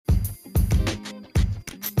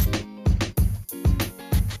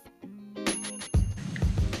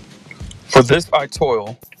For this I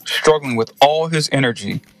toil, struggling with all his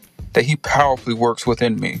energy, that he powerfully works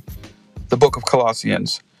within me. The book of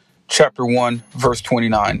Colossians, chapter 1, verse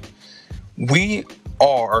 29. We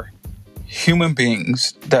are human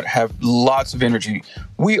beings that have lots of energy.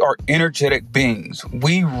 We are energetic beings.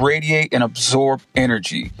 We radiate and absorb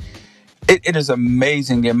energy. It is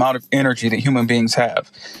amazing the amount of energy that human beings have.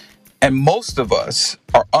 And most of us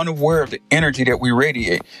are unaware of the energy that we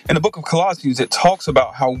radiate. In the book of Colossians, it talks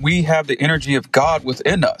about how we have the energy of God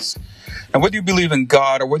within us. And whether you believe in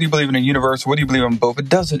God or whether you believe in the universe, or whether you believe in both, it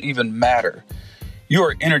doesn't even matter. You are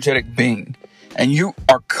an energetic being, and you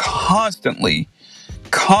are constantly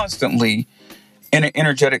in an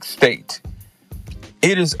energetic state.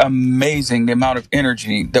 It is amazing the amount of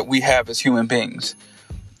energy that we have as human beings.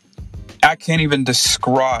 I can't even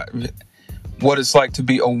describe what it's like to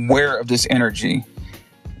be aware of this energy.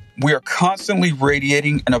 We are constantly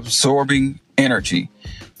radiating and absorbing energy.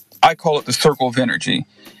 I call it the circle of energy.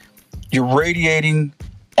 You're radiating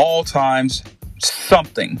all times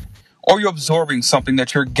something, or you're absorbing something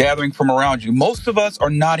that you're gathering from around you. Most of us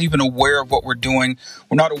are not even aware of what we're doing.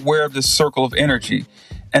 We're not aware of this circle of energy.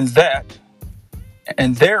 And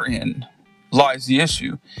therein lies the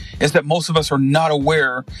issue, is that most of us are not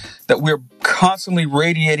aware that we're constantly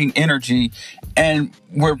radiating energy, and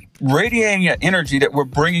we're radiating an energy that we're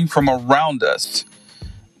bringing from around us,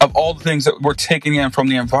 of all the things that we're taking in from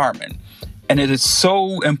the environment. And it is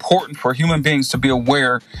so important for human beings to be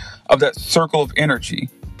aware of that circle of energy.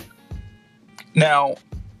 Now,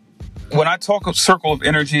 when I talk of circle of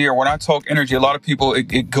energy, or when I talk energy, a lot of people,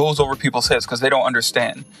 it goes over people's heads because they don't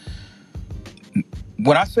understand.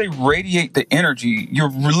 When I say radiate the energy, you're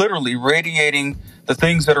literally radiating the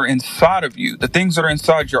things that are inside of you, the things that are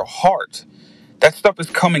inside your heart. That stuff is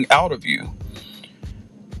coming out of you.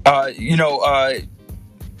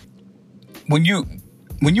 When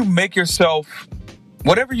you make yourself,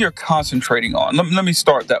 whatever you're concentrating on, let me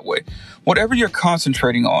start that way. Whatever you're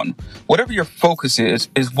concentrating on, whatever your focus is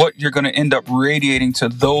what you're going to end up radiating to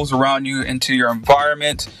those around you, into your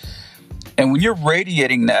environment. And when you're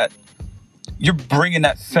radiating that, you're bringing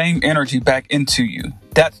that same energy back into you.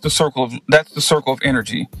 That's the circle of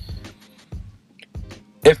energy.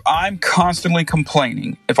 If I'm constantly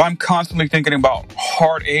complaining, if I'm constantly thinking about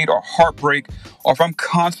heartache or heartbreak, or if I'm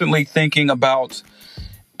constantly thinking about,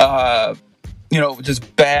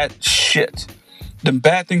 just bad shit, then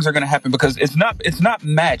bad things are going to happen, because it's not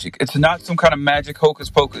magic. It's not some kind of magic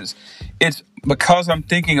hocus pocus. It's because I'm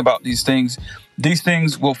thinking about these things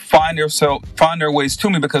will find their ways to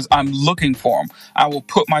me, because I'm looking for them. I will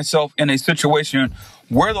put myself in a situation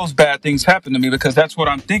where those bad things happen to me, because that's what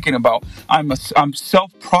I'm thinking about. I'm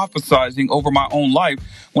self-prophesizing over my own life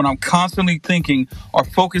when I'm constantly thinking or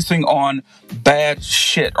focusing on bad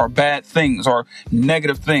shit or bad things or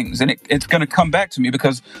negative things. And it's going to come back to me,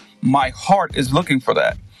 because my heart is looking for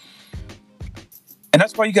that. And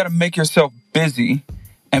that's why you got to make yourself busy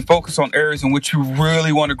and focus on areas in which you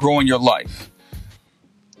really want to grow in your life.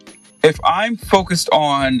 If I'm focused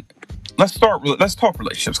on, let's talk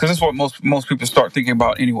relationships, because that's what most people start thinking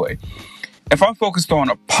about anyway. If I'm focused on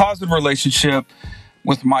a positive relationship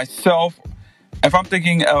with myself, if I'm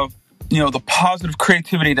thinking of, the positive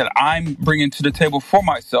creativity that I'm bringing to the table for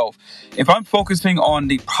myself, if I'm focusing on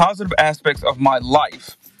the positive aspects of my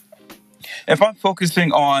life, if I'm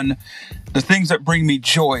focusing on the things that bring me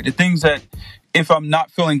joy, the things that, if I'm not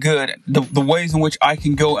feeling good, the ways in which I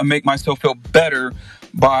can go and make myself feel better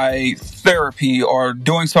by therapy or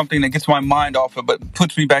doing something that gets my mind off it, but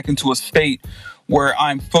puts me back into a state where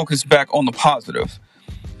I'm focused back on the positive.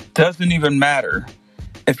 Doesn't even matter.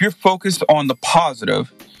 If you're focused on the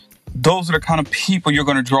positive, those are the kind of people you're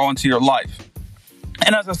going to draw into your life.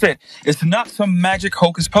 And as I said, it's not some magic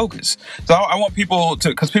hocus pocus. So I want people to,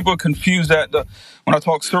 because people are confused that when I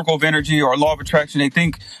talk circle of energy or law of attraction, they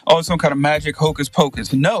think, oh, it's some kind of magic hocus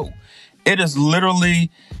pocus. No, it is literally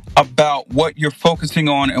about what you're focusing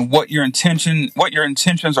on and what your intentions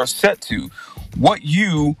are set to, what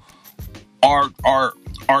you are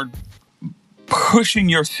pushing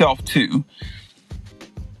yourself to.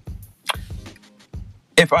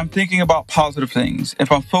 If I'm thinking about positive things,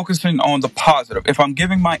 if I'm focusing on the positive, if I'm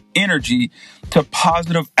giving my energy to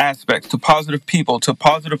positive aspects, to positive people, to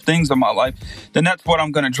positive things in my life, then that's what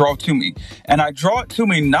I'm going to draw to me. And I draw it to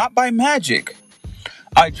me not by magic.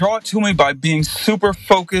 I draw it to me by being super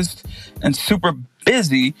focused and super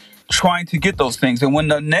busy trying to get those things. And when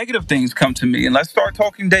the negative things come to me, and let's start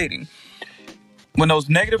talking dating, when those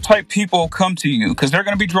negative type people come to you, because they're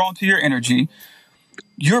going to be drawn to your energy,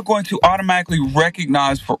 you're going to automatically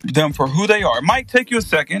recognize them for who they are. It might take you a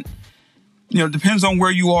second. depends on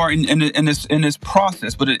where you are in this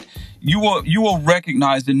process, but you will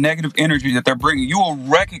recognize the negative energy that they're bringing. You will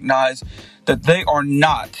recognize that they are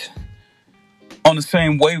not on the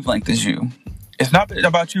same wavelength as you. It's not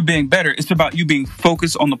about you being better. It's about you being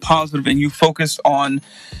focused on the positive, and you focus on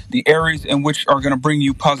the areas in which are going to bring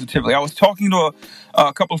you positively. I was talking to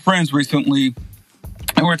a couple of friends recently,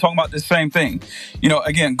 and we were talking about this same thing.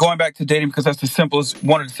 Again, going back to dating, because that's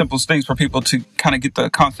one of the simplest things for people to kind of get the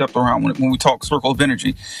concept around when we talk circle of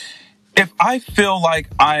energy. If I feel like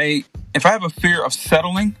if I have a fear of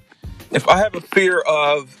settling, if I have a fear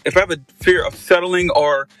of settling,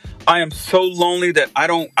 or I am so lonely that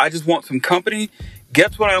I just want some company,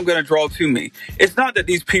 guess what I'm going to draw to me? It's not that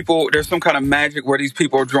these people, there's some kind of magic where these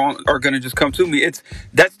people are going to just come to me.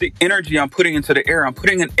 That's the energy I'm putting into the air. I'm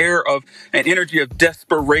putting an energy of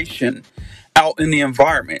desperation out in the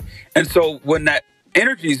environment. And so when that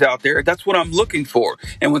energy's out there, that's what I'm looking for.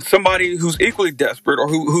 And when somebody who's equally desperate, or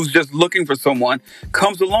who's just looking for someone,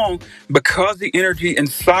 comes along, because the energy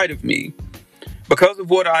inside of me, because of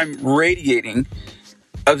what I'm radiating,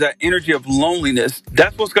 of that energy of loneliness,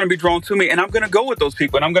 that's what's going to be drawn to me. And I'm going to go with those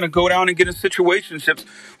people, and I'm going to go down and get in situationships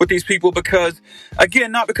with these people, because,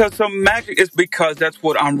 again, not because some magic, it's because that's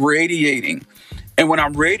what I'm radiating. And when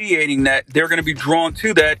I'm radiating that, they're going to be drawn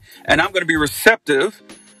to that, and I'm going to be receptive,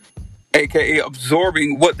 aka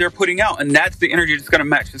absorbing what they're putting out. And that's the energy that's going to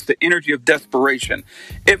match. It's the energy of desperation.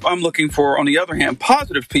 If I'm looking for, on the other hand,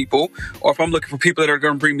 positive people, or if I'm looking for people that are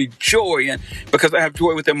going to bring me joy, and because I have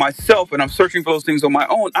joy within myself and I'm searching for those things on my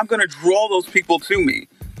own, I'm going to draw those people to me,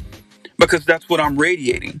 because that's what I'm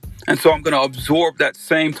radiating. And so I'm going to absorb that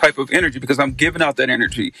same type of energy, because I'm giving out that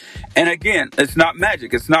energy. And again, it's not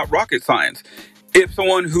magic. It's not rocket science. If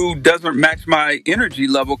someone who doesn't match my energy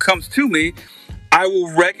level comes to me, I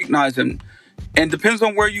will recognize them. And depends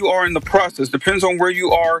on where you are in the process, depends on where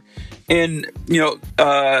you are in, your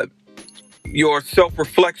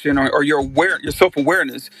self-reflection, or your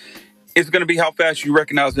self-awareness, is going to be how fast you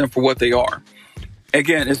recognize them for what they are.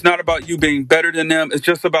 Again, it's not about you being better than them. It's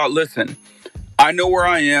just about, listen, I know where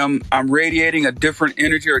I am. I'm radiating a different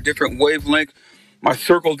energy, or a different wavelength. My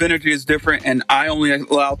circle of energy is different, and I only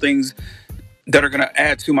allow things that are going to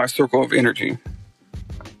add to my circle of energy.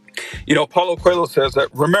 Paulo Coelho says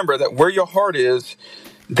that, remember that where your heart is,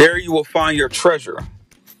 there you will find your treasure.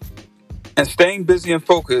 And staying busy and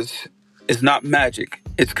focused is not magic,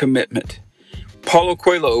 it's commitment. Paulo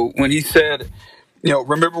Coelho, when he said,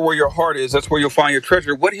 remember where your heart is, that's where you'll find your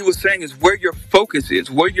treasure, what he was saying is where your focus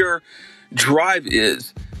is, where your drive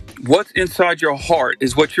is, what's inside your heart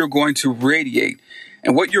is what you're going to radiate.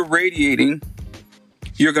 And what you're radiating,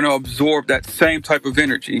 you're going to absorb that same type of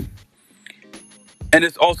energy. And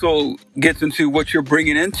it also gets into what you're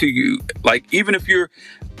bringing into you. Like, even if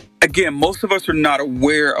again, most of us are not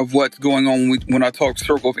aware of what's going on when I talk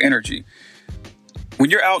circle of energy. When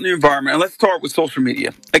you're out in the environment, and let's start with social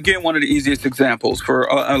media. Again, one of the easiest examples for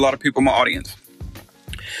a lot of people in my audience.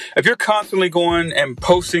 If you're constantly going and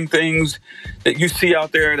posting things that you see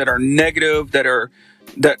out there that are negative, that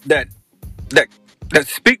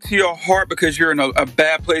speak to your heart, because you're in a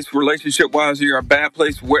bad place relationship-wise, or you're in a bad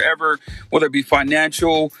place wherever, whether it be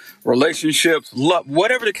financial, relationships, love,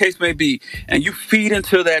 whatever the case may be, and you feed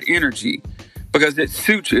into that energy because it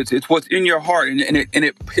suits you, it's what's in your heart, and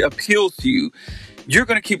it appeals to you, you're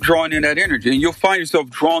going to keep drawing in that energy, and you'll find yourself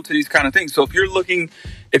drawn to these kind of things. So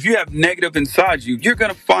if you have negative inside you, you're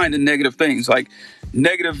going to find the negative things, like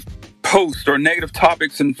negative posts or negative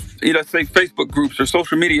topics in, let's say, Facebook groups or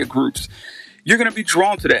social media groups. You're going to be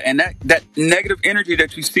drawn to that. And that negative energy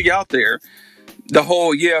that you see out there, the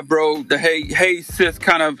whole, yeah, bro, the hey, sis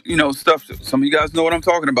kind of, stuff. Some of you guys know what I'm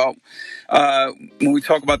talking about. When we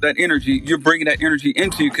talk about that energy, you're bringing that energy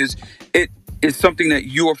into you, because it is something that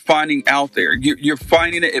you are finding out there. You're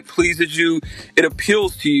finding it. It pleases you. It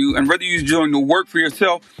appeals to you. And whether you're doing the work for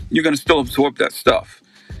yourself, you're going to still absorb that stuff.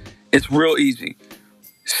 It's real easy.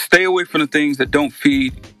 Stay away from the things that don't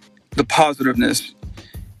feed the positiveness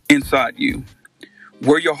inside you.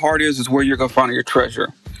 Where your heart is where you're going to find your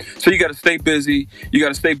treasure. So you got to stay busy. You got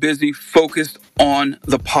to stay busy, focused on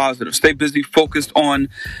the positive. Stay busy, focused on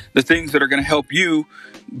the things that are going to help you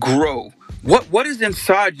grow. What is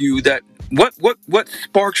inside you that what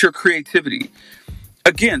sparks your creativity?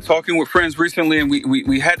 Again, talking with friends recently, and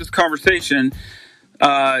we had this conversation.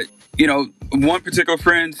 One particular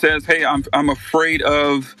friend says, hey, I'm afraid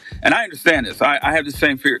of, and I understand this. I have the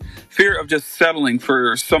same fear of just settling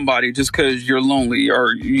for somebody just because you're lonely,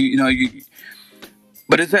 or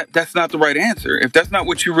but that's not the right answer. If that's not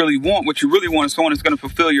what you really want is someone that's going to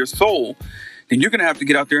fulfill your soul, then you're going to have to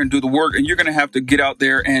get out there and do the work, and you're going to have to get out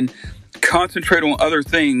there and concentrate on other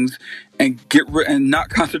things and and not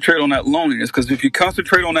concentrate on that loneliness. Because if you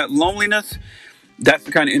concentrate on that loneliness, that's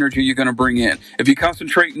the kind of energy you're going to bring in. If you're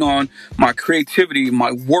concentrating on my creativity,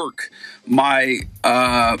 my work, my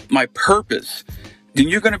purpose, then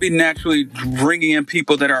you're going to be naturally bringing in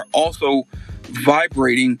people that are also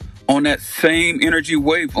vibrating on that same energy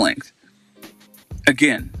wavelength.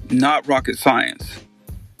 Again, not rocket science.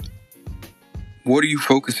 What are you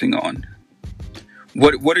focusing on?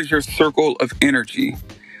 What is your circle of energy?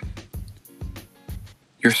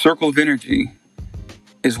 Your circle of energy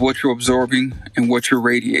is what you're absorbing and what you're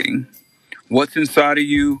radiating. What's inside of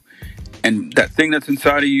you and that thing that's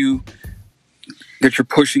inside of you that you're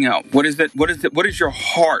pushing out. What is it? What is your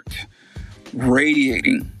heart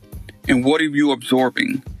radiating? And what are you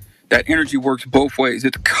absorbing? That energy works both ways.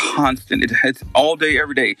 It's constant. It's all day,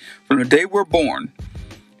 every day. From the day we're born,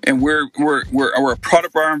 and we're a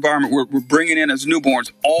product of our environment. We're bringing in as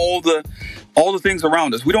newborns all the things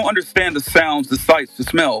around us. We don't understand the sounds, the sights, the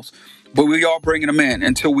smells, but we are bringing them in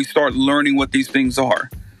until we start learning what these things are.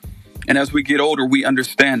 And as we get older, we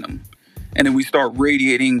understand them. And then we start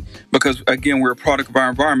radiating because, again, we're a product of our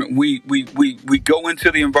environment. We go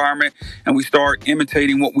into the environment and we start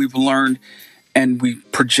imitating what we've learned and we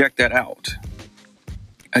project that out.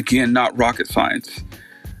 Again, not rocket science.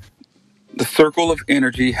 The circle of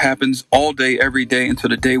energy happens all day, every day until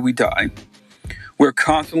the day we die. We're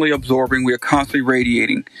constantly absorbing. We are constantly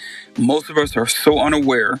radiating. Most of us are so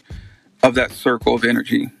unaware of that circle of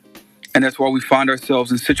energy. And that's why we find ourselves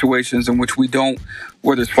in situations in which we don't,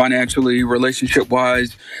 whether it's financially,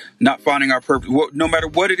 relationship-wise, not finding our purpose. No matter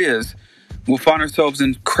what it is, we'll find ourselves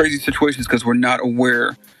in crazy situations because we're not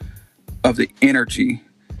aware of the energy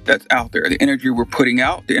that's out there, the energy we're putting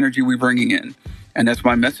out, the energy we're bringing in. And that's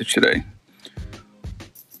my message today.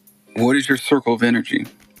 What is your circle of energy?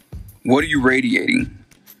 What are you radiating?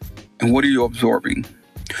 And what are you absorbing?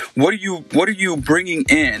 What are you bringing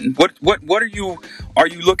in? What are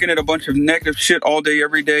you looking at a bunch of negative shit all day,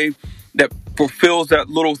 every day that fulfills that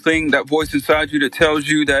little thing, that voice inside you that tells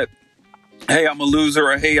you that, hey, I'm a loser,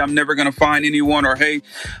 or hey, I'm never going to find anyone, or hey,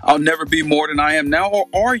 I'll never be more than I am now? Or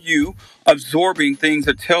are you absorbing things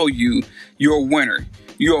that tell you you're a winner,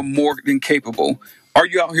 you are more than capable? Are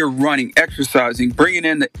you out here running, exercising, bringing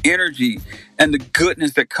in the energy and the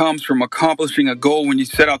goodness that comes from accomplishing a goal when you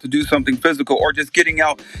set out to do something physical, or just getting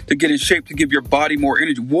out to get in shape to give your body more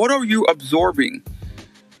energy? What are you absorbing?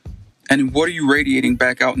 And what are you radiating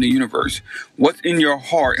back out in the universe? What's in your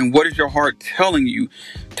heart, and what is your heart telling you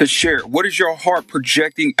to share? What is your heart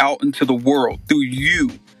projecting out into the world through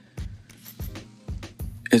you?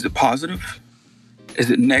 Is it positive? Is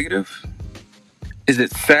it negative? Is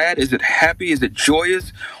it sad? Is it happy? Is it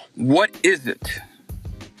joyous? What is it?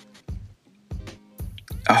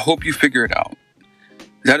 I hope you figure it out.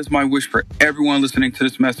 That is my wish for everyone listening to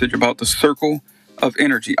this message about the circle of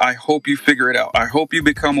energy. I hope you figure it out. I hope you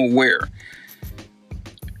become aware.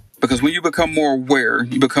 Because when you become more aware,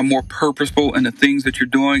 you become more purposeful in the things that you're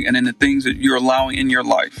doing and in the things that you're allowing in your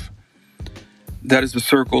life. That is the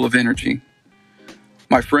circle of energy.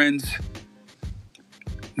 My friends,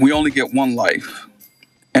 we only get one life.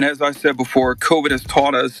 And as I said before, COVID has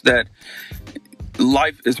taught us that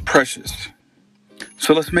life is precious.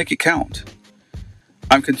 So let's make it count.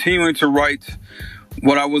 I'm continuing to write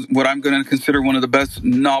what I'm going to consider one of the best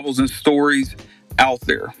novels and stories out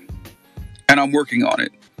there. And I'm working on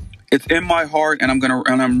it. It's in my heart, and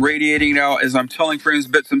I'm radiating it out as I'm telling friends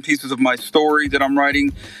bits and pieces of my story that I'm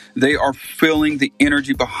writing. They are feeling the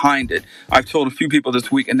energy behind it. I've told a few people this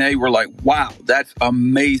week, and they were like, wow, that's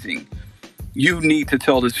amazing. You need to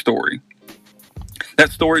tell this story.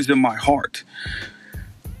 That story's in my heart.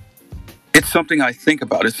 It's something I think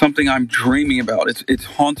about. It's something I'm dreaming about. It's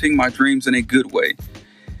haunting my dreams in a good way.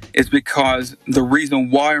 It's because the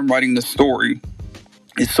reason why I'm writing the story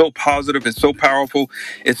is so positive. It's so powerful.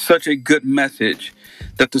 It's such a good message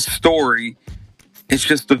that the story is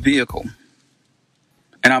just the vehicle.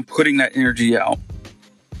 And I'm putting that energy out.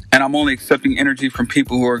 And I'm only accepting energy from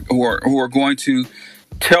people who are going to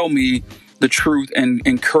tell me the truth and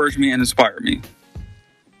encourage me and inspire me.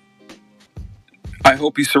 I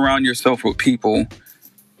hope you surround yourself with people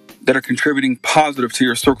that are contributing positive to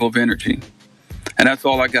your circle of energy. And that's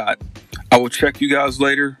all I got. I will check you guys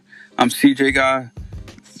later. I'm CJ Guy,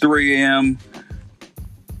 3 a.m.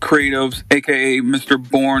 Creatives, aka Mr.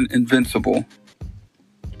 Born Invincible.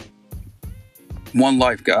 One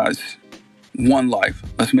life, guys. One life.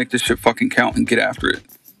 Let's make this shit fucking count and get after it.